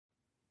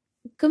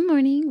Good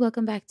morning.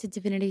 Welcome back to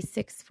Divinity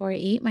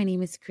 648. My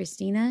name is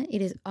Christina.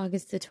 It is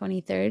August the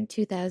 23rd,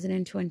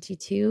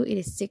 2022. It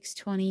is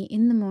 6:20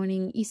 in the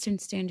morning, Eastern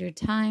Standard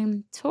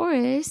Time.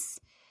 Taurus,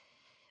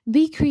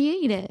 be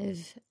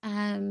creative.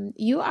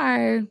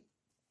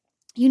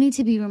 You need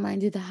to be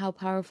reminded of how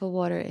powerful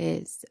water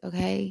is,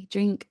 okay?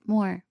 Drink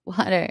more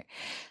water.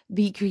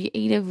 Be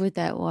creative with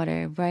that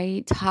water,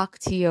 right? Talk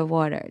to your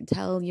water.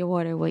 Tell your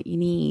water what you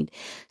need.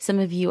 Some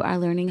of you are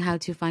learning how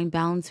to find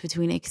balance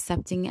between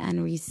accepting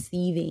and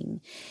receiving.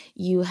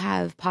 You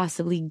have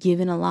possibly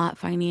given a lot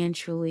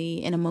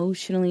financially and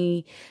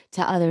emotionally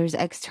to others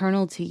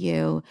external to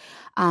you.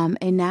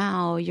 And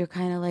now you're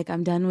kind of like,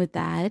 I'm done with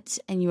that.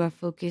 And you are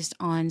focused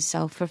on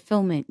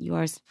self-fulfillment. You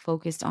are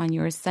focused on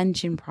your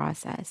ascension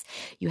process.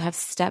 You have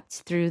stepped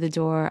through the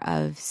door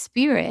of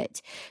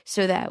spirit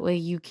so that way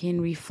you can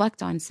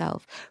reflect on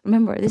self.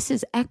 Remember, this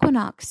is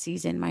equinox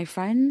season, my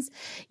friends.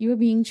 You are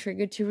being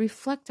triggered to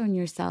reflect on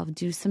yourself,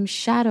 do some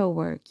shadow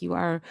work. You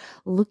are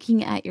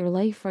looking at your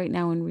life right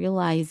now and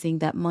realizing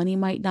that money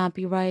might not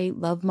be right,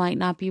 love might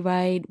not be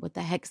right. What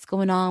the heck's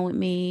going on with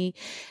me?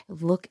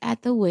 Look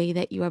at the way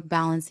that you are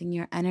balancing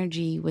your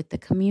energy with the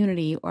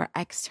community or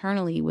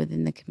externally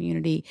within the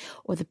community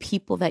or the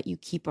people that you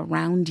keep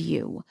around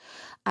you.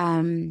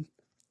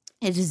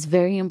 It is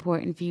very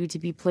important for you to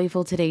be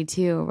playful today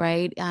too,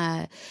 right?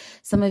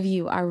 Some of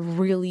you are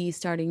really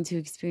starting to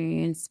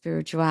experience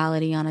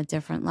spirituality on a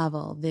different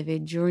level,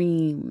 vivid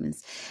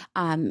dreams.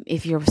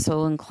 If you're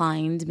so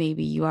inclined,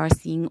 maybe you are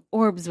seeing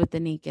orbs with the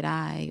naked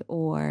eye,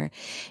 or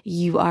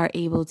you are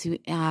able to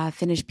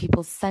finish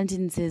people's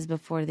sentences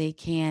before they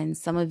can.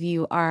 Some of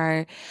you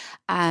are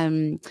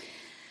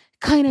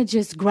kind of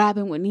just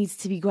grabbing what needs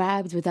to be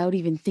grabbed without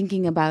even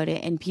thinking about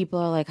it. And people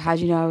are like, how'd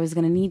you know I was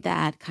going to need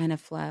that kind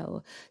of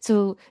flow?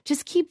 So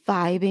just keep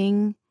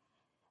vibing,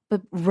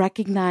 but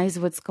recognize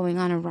what's going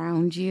on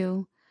around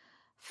you.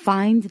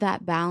 Find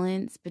that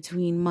balance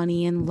between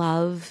money and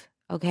love,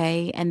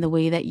 okay? And the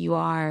way that you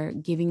are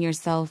giving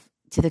yourself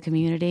to the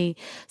community.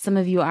 Some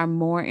of you are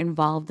more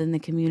involved in the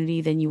community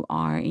than you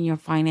are in your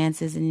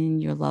finances and in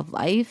your love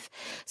life.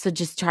 So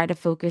just try to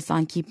focus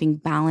on keeping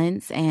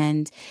balance.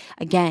 And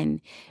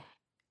again,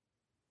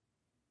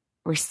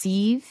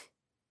 receive,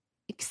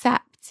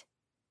 accept.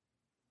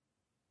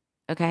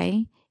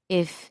 Okay?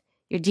 If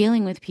you're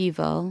dealing with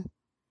people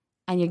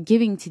and you're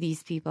giving to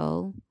these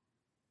people,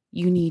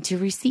 you need to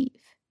receive.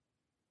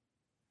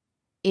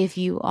 If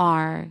you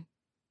are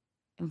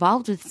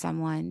involved with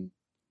someone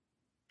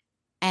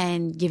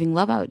and giving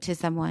love out to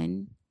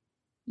someone,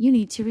 you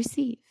need to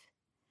receive.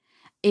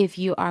 If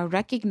you are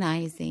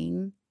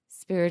recognizing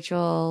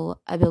spiritual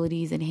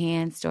abilities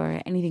enhanced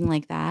or anything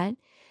like that,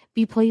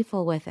 be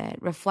playful with it,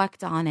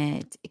 reflect on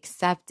it,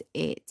 accept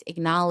it,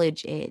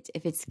 acknowledge it.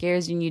 If it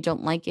scares you and you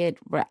don't like it,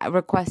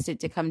 request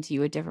it to come to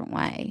you a different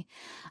way.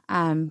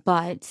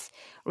 But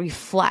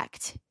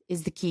reflect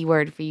is the key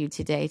word for you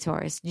today,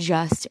 Taurus.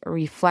 Just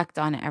reflect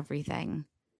on everything.